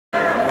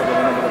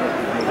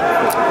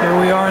Here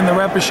we are in the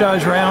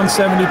Repechage round,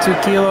 72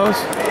 kilos.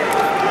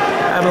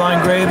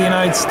 Adeline Gray of the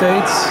United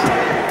States.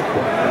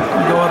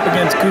 We go up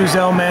against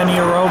Guzel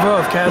Manyurova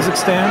of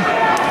Kazakhstan.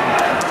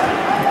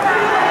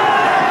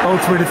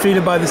 Both were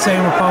defeated by the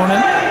same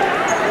opponent,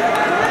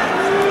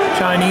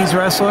 Chinese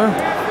wrestler,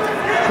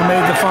 who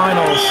made the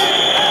finals.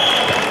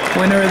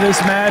 Winner of this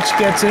match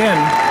gets in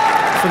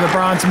for the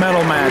bronze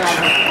medal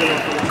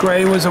match.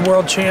 Gray was a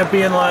world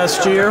champion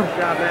last year,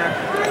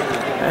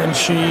 and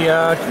she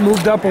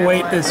moved up a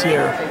weight this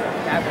year.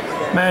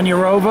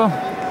 Manyurova,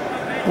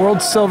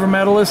 world silver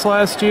medalist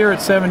last year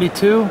at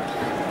 72,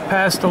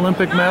 past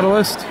Olympic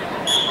medalist.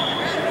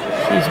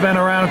 She's been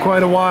around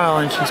quite a while,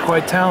 and she's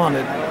quite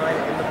talented.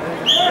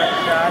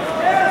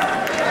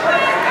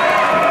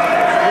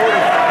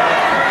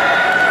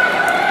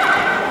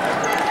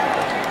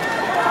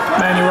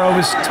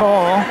 Manyurova's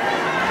tall,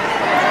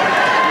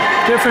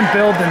 different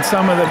build than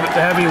some of the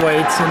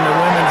heavyweights in the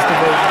women's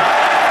division.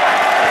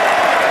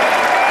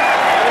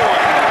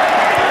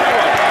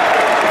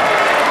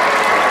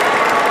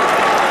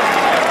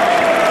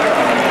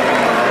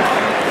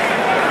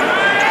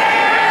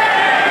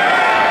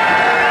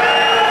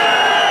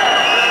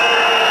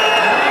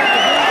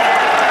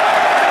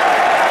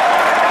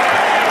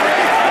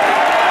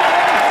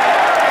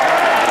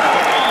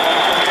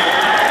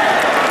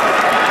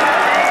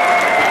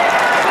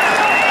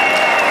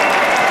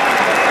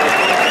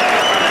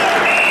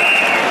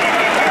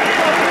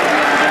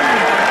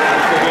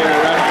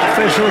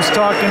 Officials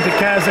talking to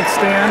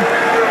Kazakhstan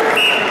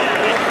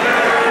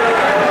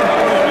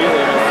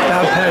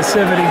about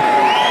passivity.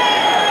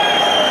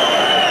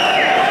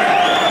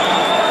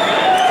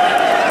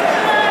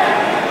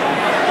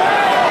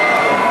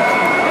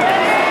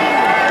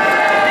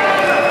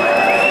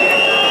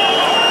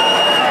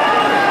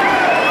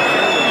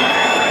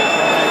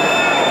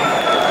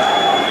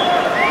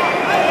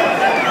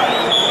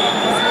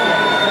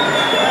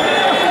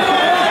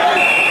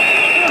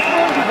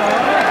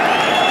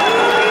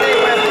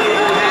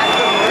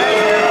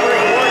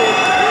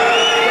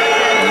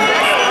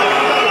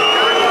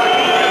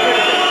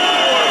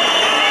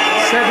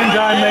 Second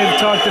time they've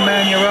talked to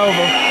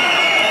Manyurova.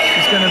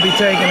 She's going to be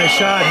taking a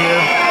shot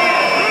here.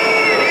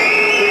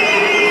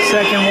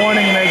 Second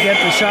warning, they get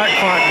the shot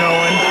clock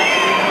going.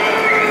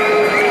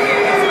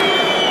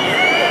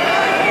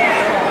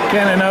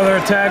 Again, another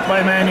attack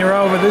by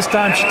Manyurova. This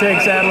time she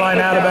takes Adeline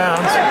out of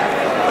bounds.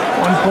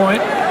 1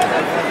 point.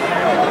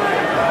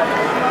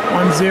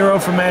 1-0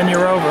 for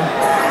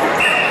Manyurova.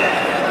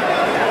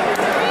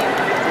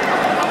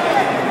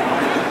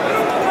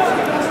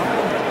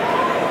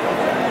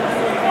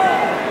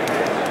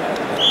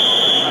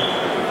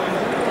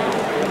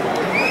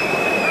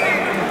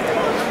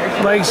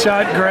 Leg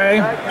shot, Gray,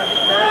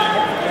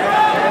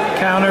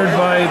 countered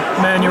by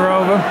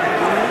Manyurova,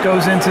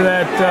 goes into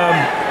that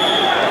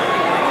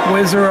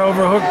whizzer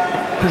overhook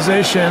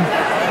position.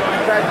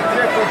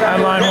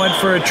 Adeline went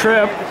for a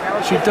trip.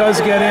 She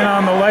does get in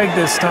on the leg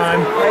this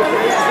time.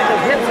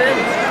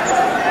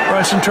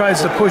 Russian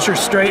tries to push her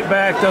straight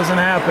back, doesn't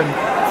happen.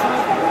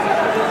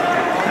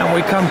 And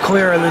we come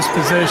clear of this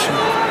position.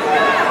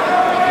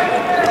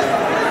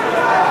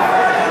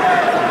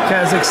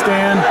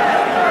 Kazakhstan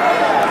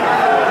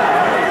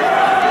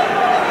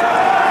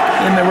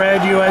in the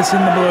red, U.S. in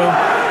the blue.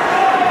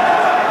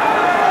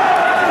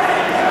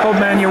 Called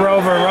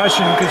Manyurova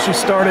Russian because she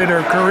started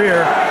her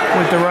career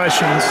with the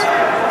Russians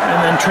and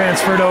then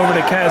transferred over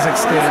to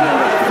Kazakhstan.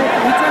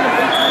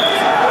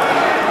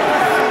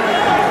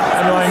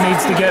 Adeline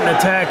needs to get an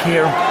attack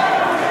here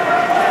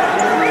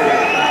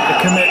to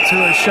commit to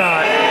her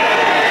shot.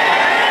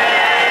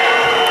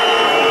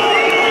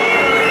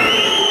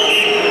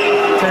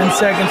 Ten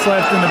seconds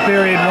left in the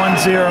period,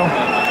 1-0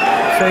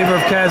 in favor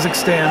of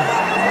Kazakhstan.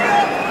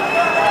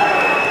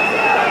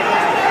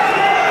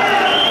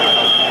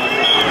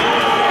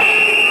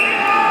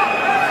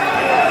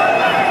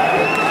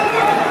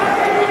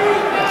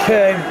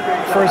 Okay,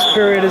 first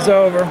period is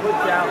over.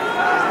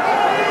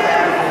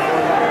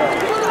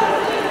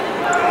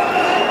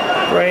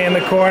 Ray in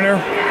the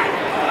corner.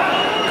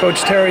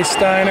 Coach Terry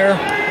Steiner.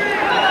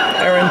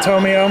 Aaron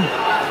Tomio.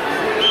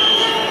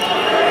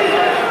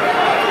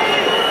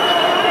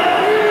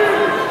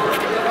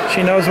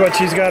 She knows what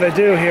she's got to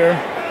do here.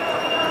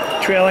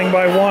 Trailing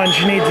by 1,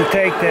 she needs a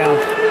takedown.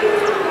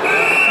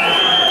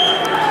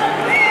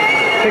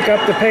 Pick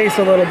up the pace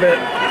a little bit.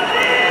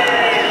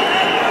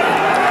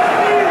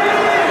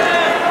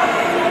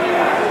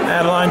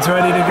 Adeline's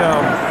ready to go.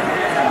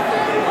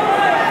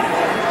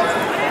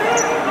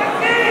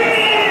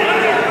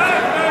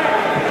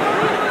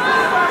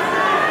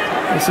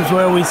 This is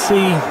where we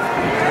see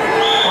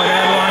what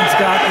Adeline's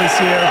got this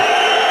year.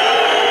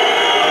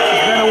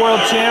 She's been a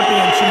world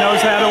champion. She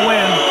knows how to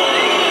win.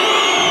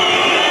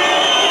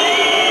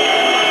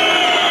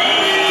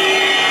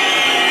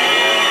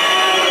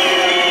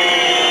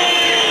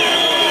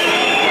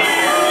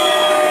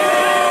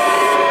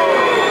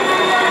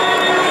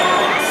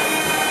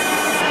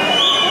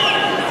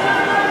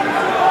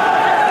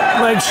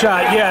 Leg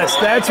shot, yes,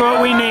 that's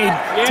what we need.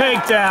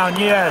 Takedown,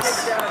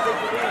 yes.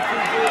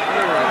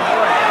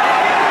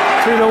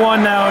 2-1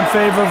 now in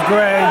favor of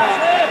Gray.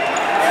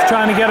 She's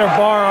trying to get her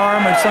bar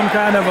arm or some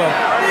kind of a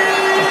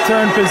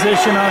turn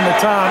position on the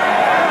top.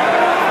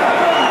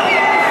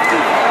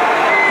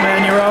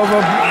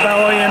 Manyurova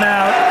bellying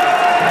out.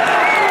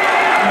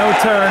 No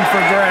turn for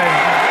Gray.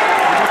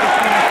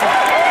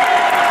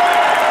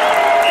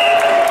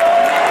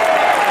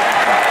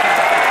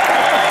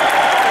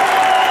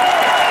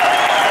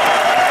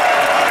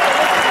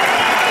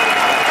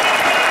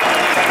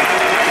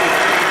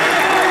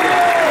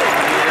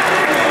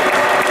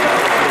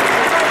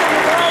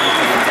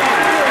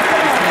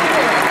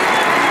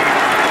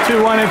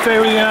 One in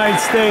favor of the United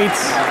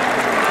States.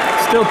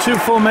 Still 2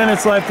 full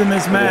minutes left in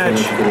this match.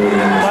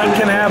 A lot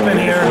can happen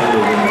here.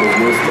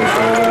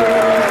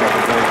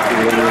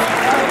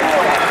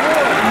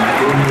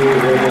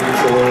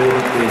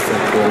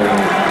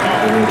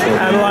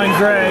 Adeline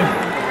Gray.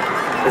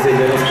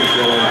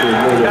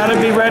 Got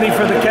to be ready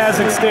for the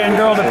Kazakhstan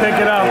girl to pick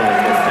it up.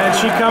 And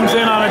she comes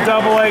in on a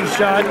double leg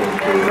shot.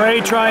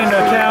 Gray trying to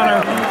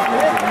counter,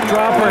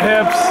 drop her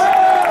hips.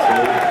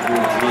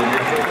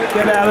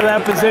 Get out of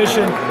that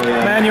position.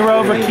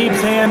 Manyurova keeps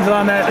hands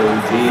on that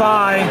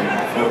thigh.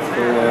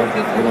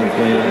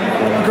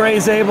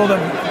 Gray's able to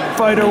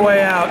fight her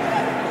way out.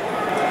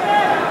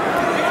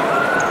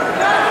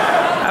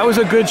 That was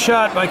a good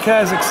shot by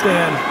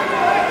Kazakhstan.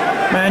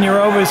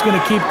 Manyurova is going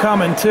to keep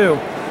coming too.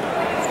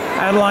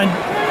 Adeline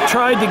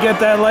tried to get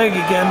that leg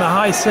again, the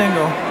high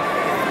single.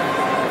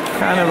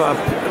 Kind of a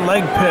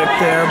leg pick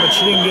there, but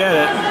she didn't get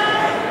it.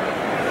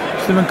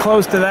 She's been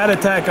close to that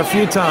attack a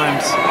few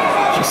times.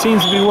 She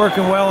seems to be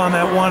working well on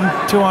that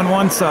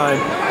 2-on-1 side.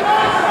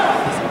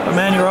 But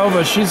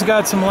Manyurova, she's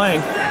got some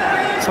length.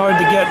 It's hard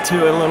to get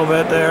to it a little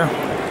bit there.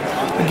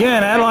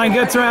 Again, Adeline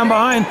gets around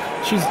behind.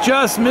 She's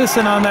just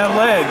missing on that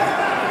leg.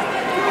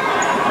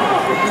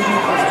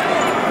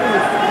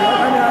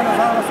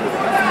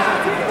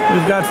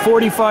 We've got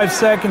 45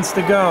 seconds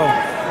to go.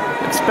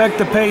 Expect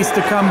the pace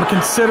to come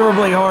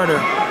considerably harder.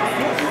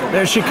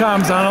 There she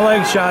comes on a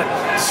leg shot.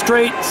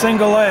 Straight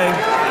single leg.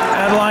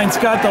 Adeline's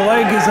got the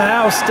leg is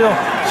now still.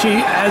 She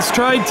has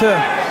tried to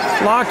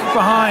lock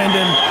behind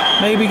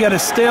and maybe get a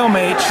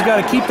stalemate. She's got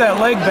to keep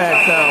that leg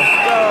back though.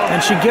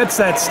 And she gets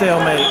that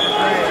stalemate.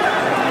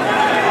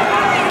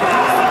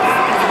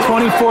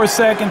 24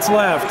 seconds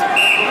left.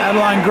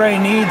 Adeline Gray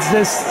needs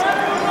this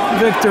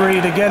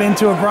victory to get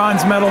into a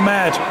bronze medal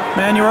match.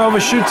 Manyurova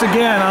shoots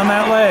again on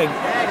that leg.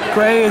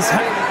 Gray has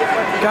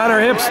got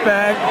her hips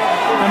back.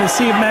 Going to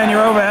see if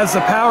Manyurova has the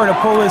power to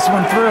pull this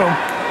one through.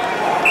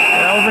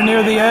 Over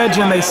near the edge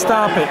and they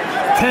stop it.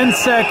 10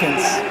 seconds.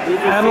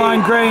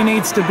 Adeline Gray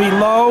needs to be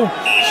low.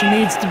 She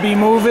needs to be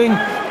moving.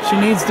 She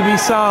needs to be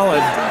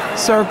solid.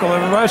 Circle.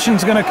 The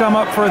Russian's going to come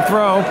up for a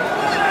throw.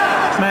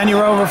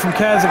 Manyurova from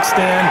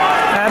Kazakhstan.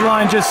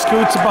 Adeline just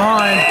scoots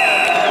behind.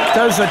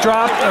 Does the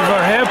drop of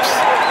her hips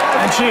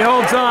and she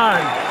holds on.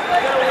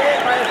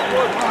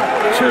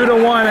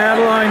 2-1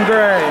 Adeline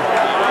Gray.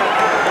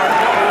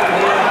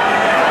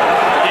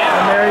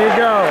 And there you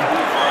go.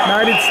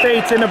 United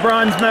States in a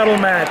bronze medal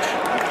match.